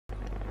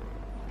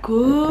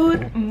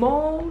Good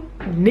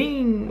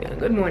morning.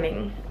 Good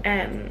morning.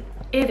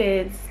 It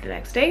is the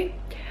next day.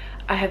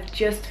 I have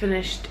just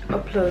finished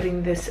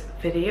uploading this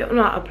video,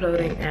 not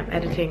uploading,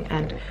 editing,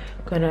 and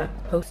gonna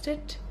post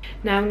it.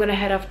 Now I'm gonna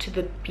head off to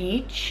the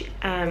beach,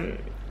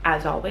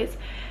 as always,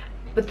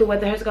 but the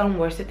weather has gotten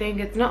worse. I think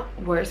it's not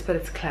worse, but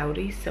it's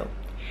cloudy, so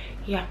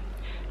yeah,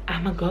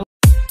 I'ma go.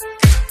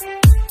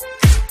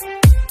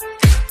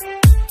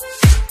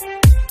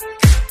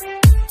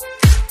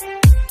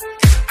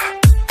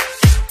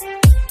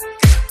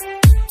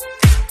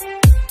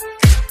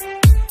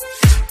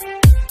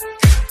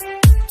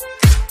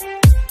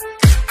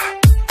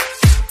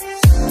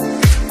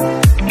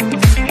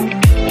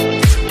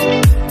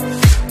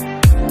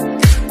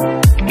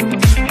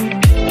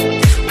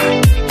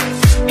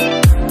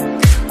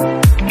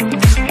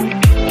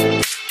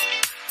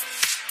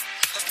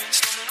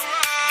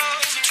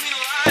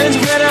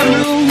 When I'm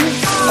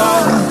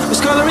loose,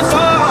 was coloring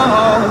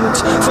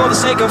thoughts for the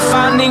sake of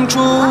finding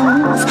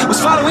truth. Was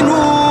following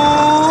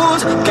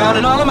rules,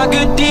 counting all of my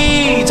good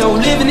deeds. Oh,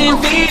 living in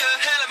fear,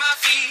 hell at my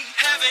feet.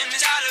 Heaven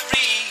is out of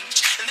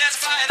reach, and there's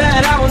a fire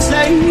that I won't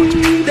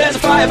slay. There's a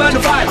fire burning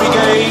the fire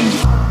brigade.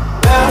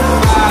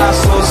 Help our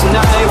souls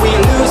tonight, we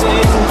are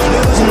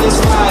losing this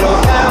fight. Oh,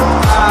 help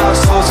our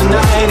souls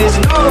tonight. Is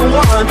no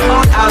one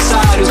on our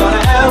side who's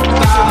gonna help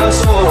our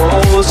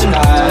souls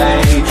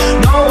tonight.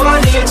 No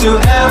one here to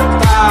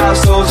help our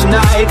souls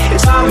tonight.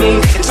 It's on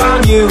me, it's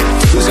on you.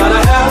 Who's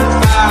gonna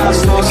help our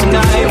souls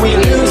tonight? We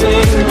are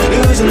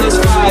losing this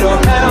fight. Oh,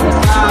 help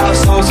our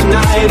souls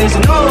tonight. Is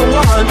no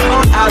one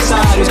on our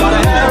side who's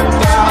gonna help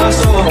our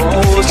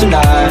souls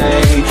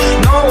tonight.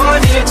 No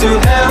one here to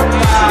help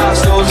our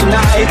souls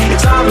tonight.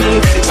 It's on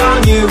me, it's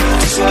on you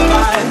to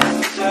survive.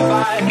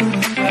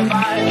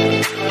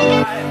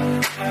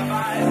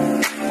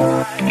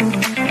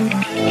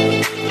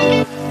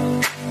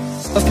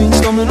 I've been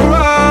stumbling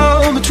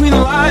around between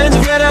the lines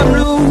of red and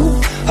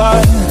blue.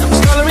 I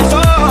was coloring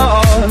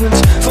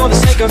thoughts for the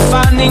sake of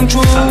finding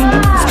truth.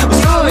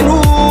 Was following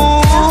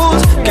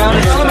rules,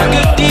 counting all of my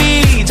good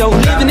deeds. Oh,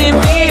 living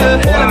in fear,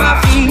 hell at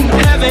my feet.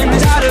 Heaven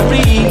is out of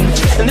reach,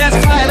 and there's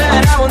a fire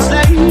that I won't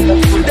slay.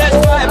 There's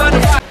a fire by the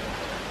fire.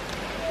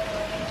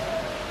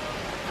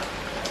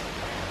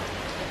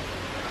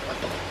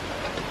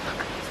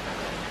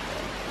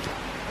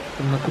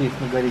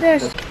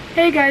 Yes.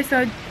 Hey guys,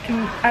 so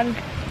I'm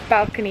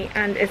balcony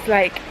and it's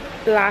like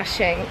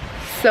lashing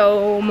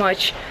so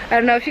much. I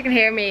don't know if you can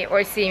hear me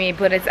or see me,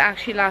 but it's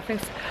actually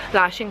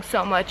lashing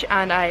so much,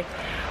 and I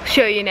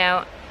show you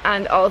now.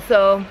 And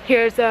also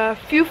here's a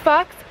few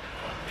facts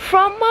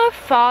from my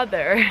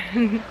father.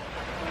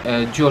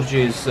 Georgia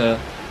is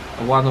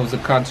one of the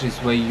countries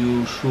where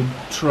you should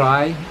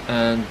try,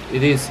 and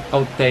it is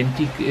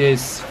authentic, it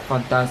is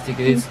fantastic,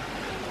 it is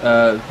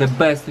the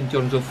best in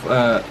terms of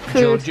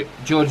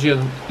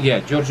Georgian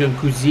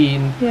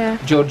cuisine,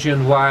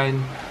 Georgian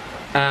wine,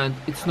 and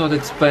it's not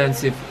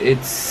expensive.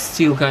 It's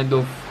still kind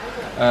of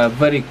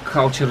very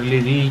culturally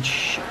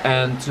rich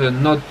and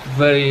not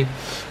very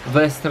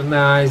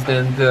westernized,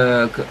 and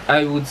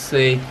I would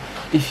say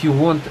if you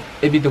want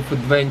a bit of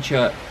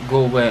adventure,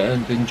 go there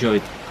and enjoy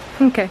it.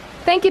 Okay,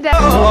 thank you, Dad.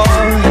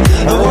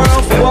 The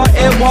world for what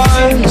it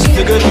was,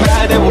 the good and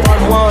bad that were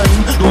one,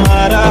 no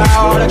matter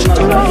how hard I try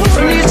to run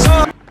from these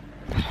songs.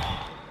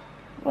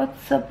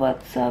 What's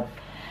up?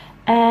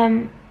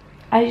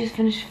 I just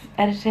finished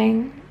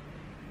editing.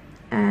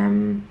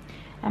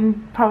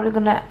 I'm probably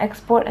gonna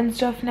export and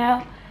stuff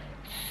now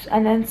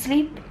and then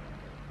sleep.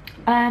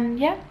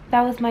 Yeah,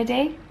 that was my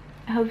day.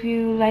 I hope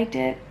you liked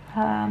it.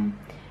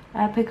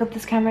 I'll pick up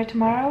this camera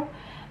tomorrow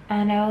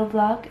and I will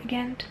vlog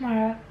again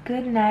tomorrow.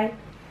 Good night.